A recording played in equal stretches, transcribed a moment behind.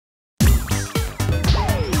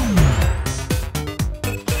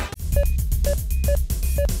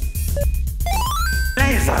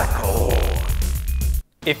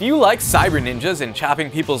If you like cyber ninjas and chopping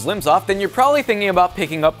people's limbs off, then you're probably thinking about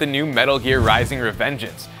picking up the new Metal Gear Rising: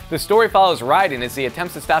 Revengeance. The story follows Raiden as he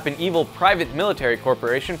attempts to stop an evil private military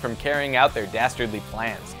corporation from carrying out their dastardly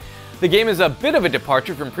plans. The game is a bit of a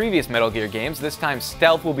departure from previous Metal Gear games. This time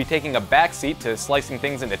stealth will be taking a backseat to slicing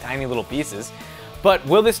things into tiny little pieces. But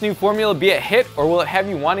will this new formula be a hit, or will it have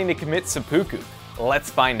you wanting to commit seppuku? Let's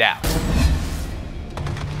find out.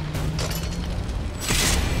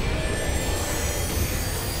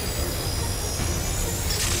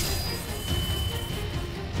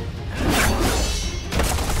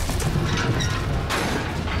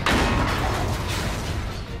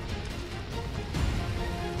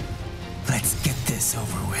 Let's get this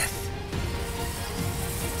over with.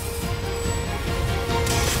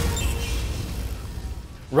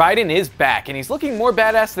 Raiden is back, and he's looking more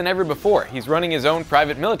badass than ever before. He's running his own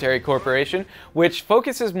private military corporation, which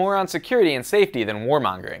focuses more on security and safety than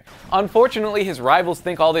warmongering. Unfortunately, his rivals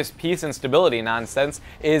think all this peace and stability nonsense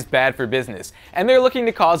is bad for business, and they're looking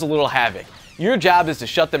to cause a little havoc. Your job is to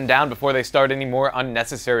shut them down before they start any more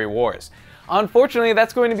unnecessary wars. Unfortunately,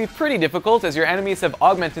 that's going to be pretty difficult, as your enemies have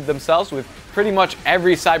augmented themselves with pretty much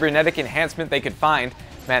every cybernetic enhancement they could find.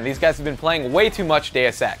 Man, these guys have been playing way too much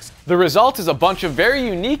Deus Ex. The result is a bunch of very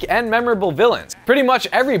unique and memorable villains. Pretty much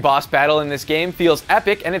every boss battle in this game feels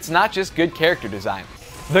epic, and it's not just good character design.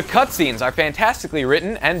 The cutscenes are fantastically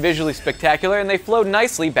written and visually spectacular, and they flow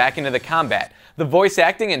nicely back into the combat. The voice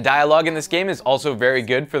acting and dialogue in this game is also very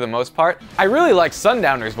good for the most part. I really like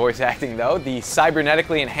Sundowner's voice acting though. The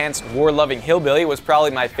cybernetically enhanced war-loving hillbilly was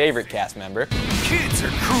probably my favorite cast member. Kids are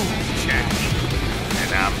cool, Jack.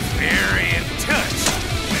 And I'm very in touch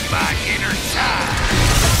with my inner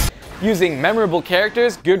child. Using memorable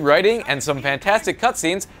characters, good writing, and some fantastic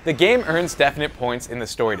cutscenes, the game earns definite points in the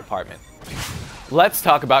story department. Let's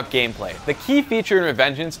talk about gameplay. The key feature in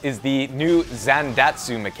Revengeance is the new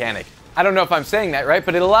Zandatsu mechanic. I don't know if I'm saying that right,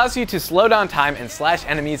 but it allows you to slow down time and slash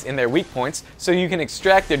enemies in their weak points so you can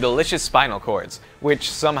extract their delicious spinal cords,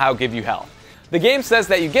 which somehow give you health. The game says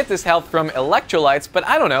that you get this health from electrolytes, but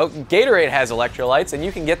I don't know, Gatorade has electrolytes and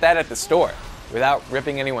you can get that at the store without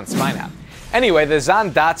ripping anyone's spine out. Anyway, the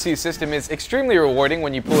Zandatsu system is extremely rewarding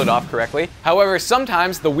when you pull it off correctly. However,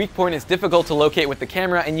 sometimes the weak point is difficult to locate with the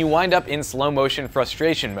camera and you wind up in slow motion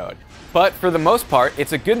frustration mode. But for the most part,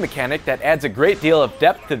 it's a good mechanic that adds a great deal of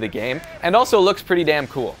depth to the game and also looks pretty damn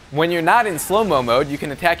cool. When you're not in slow-mo mode, you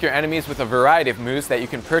can attack your enemies with a variety of moves that you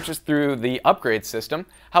can purchase through the upgrade system.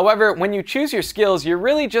 However, when you choose your skills, you're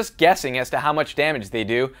really just guessing as to how much damage they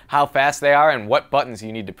do, how fast they are, and what buttons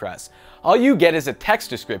you need to press. All you get is a text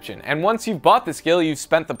description, and once you've bought the skill, you've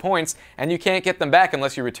spent the points, and you can't get them back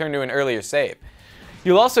unless you return to an earlier save.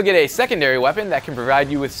 You'll also get a secondary weapon that can provide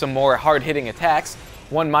you with some more hard-hitting attacks.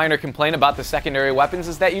 One minor complaint about the secondary weapons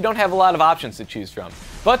is that you don't have a lot of options to choose from.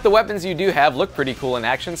 But the weapons you do have look pretty cool in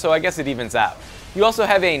action, so I guess it evens out. You also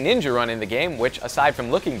have a ninja run in the game, which, aside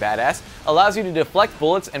from looking badass, allows you to deflect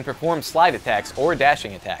bullets and perform slide attacks or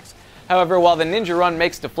dashing attacks. However, while the ninja run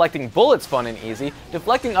makes deflecting bullets fun and easy,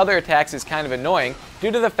 deflecting other attacks is kind of annoying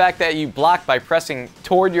due to the fact that you block by pressing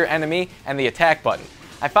toward your enemy and the attack button.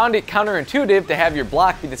 I found it counterintuitive to have your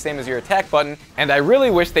block be the same as your attack button, and I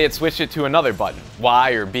really wish they had switched it to another button,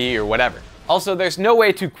 Y or B or whatever. Also, there's no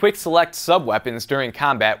way to quick select sub-weapons during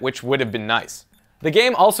combat, which would have been nice. The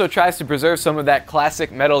game also tries to preserve some of that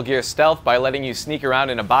classic Metal Gear stealth by letting you sneak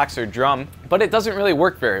around in a box or drum, but it doesn't really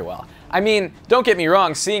work very well. I mean, don't get me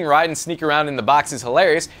wrong, seeing Raiden sneak around in the box is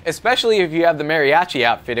hilarious, especially if you have the mariachi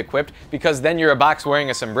outfit equipped, because then you're a box wearing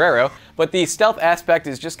a sombrero, but the stealth aspect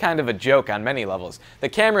is just kind of a joke on many levels. The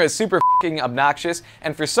camera is super f***ing obnoxious,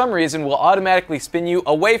 and for some reason will automatically spin you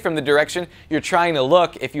away from the direction you're trying to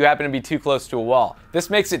look if you happen to be too close to a wall. This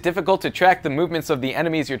makes it difficult to track the movements of the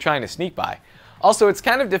enemies you're trying to sneak by. Also, it's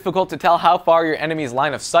kind of difficult to tell how far your enemy's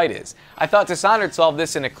line of sight is. I thought Dishonored solved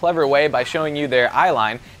this in a clever way by showing you their eye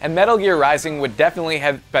line, and Metal Gear Rising would definitely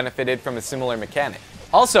have benefited from a similar mechanic.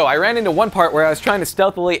 Also, I ran into one part where I was trying to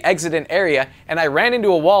stealthily exit an area, and I ran into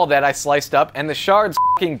a wall that I sliced up, and the shards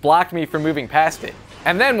f***ing blocked me from moving past it.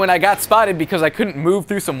 And then when I got spotted because I couldn't move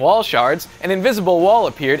through some wall shards, an invisible wall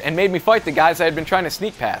appeared and made me fight the guys I had been trying to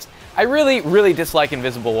sneak past. I really dislike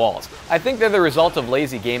invisible walls. I think they're the result of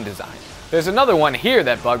lazy game design. There's another one here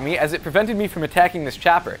that bugged me, as it prevented me from attacking this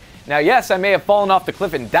chopper. Now yes, I may have fallen off the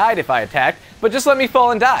cliff and died if I attacked, but just let me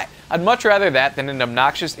fall and die. I'd much rather that than an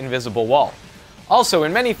obnoxious invisible wall. Also,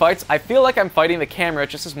 in many fights, I feel like I'm fighting the camera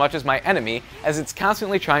just as much as my enemy, as it's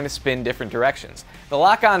constantly trying to spin different directions. The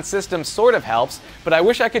lock-on system sort of helps, but I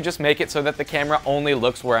wish I could just make it so that the camera only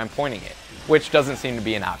looks where I'm pointing it, which doesn't seem to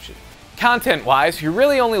be an option. Content-wise, you're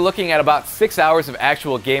really only looking at about 6 hours of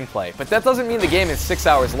actual gameplay, but that doesn't mean the game is 6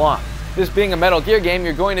 hours long. This being a Metal Gear game,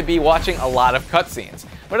 you're going to be watching a lot of cutscenes.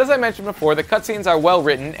 But as I mentioned before, the cutscenes are well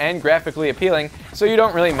written and graphically appealing, so you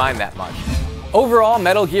don't really mind that much. Overall,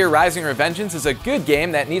 Metal Gear Rising: Revengeance is a good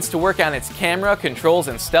game that needs to work on its camera, controls,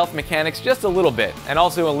 and stealth mechanics just a little bit, and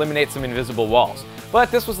also eliminate some invisible walls.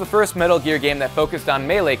 But this was the first Metal Gear game that focused on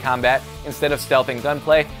melee combat instead of stealth and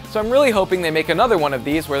gunplay, so I'm really hoping they make another one of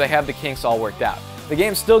these where they have the kinks all worked out. The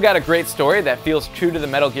game's still got a great story that feels true to the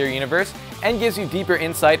Metal Gear universe and gives you deeper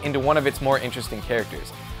insight into one of its more interesting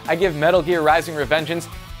characters. I give Metal Gear Rising: Revengeance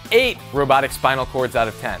 8 robotic spinal cords out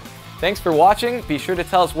of 10. Thanks for watching, be sure to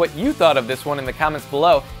tell us what you thought of this one in the comments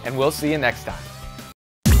below, and we'll see you next time.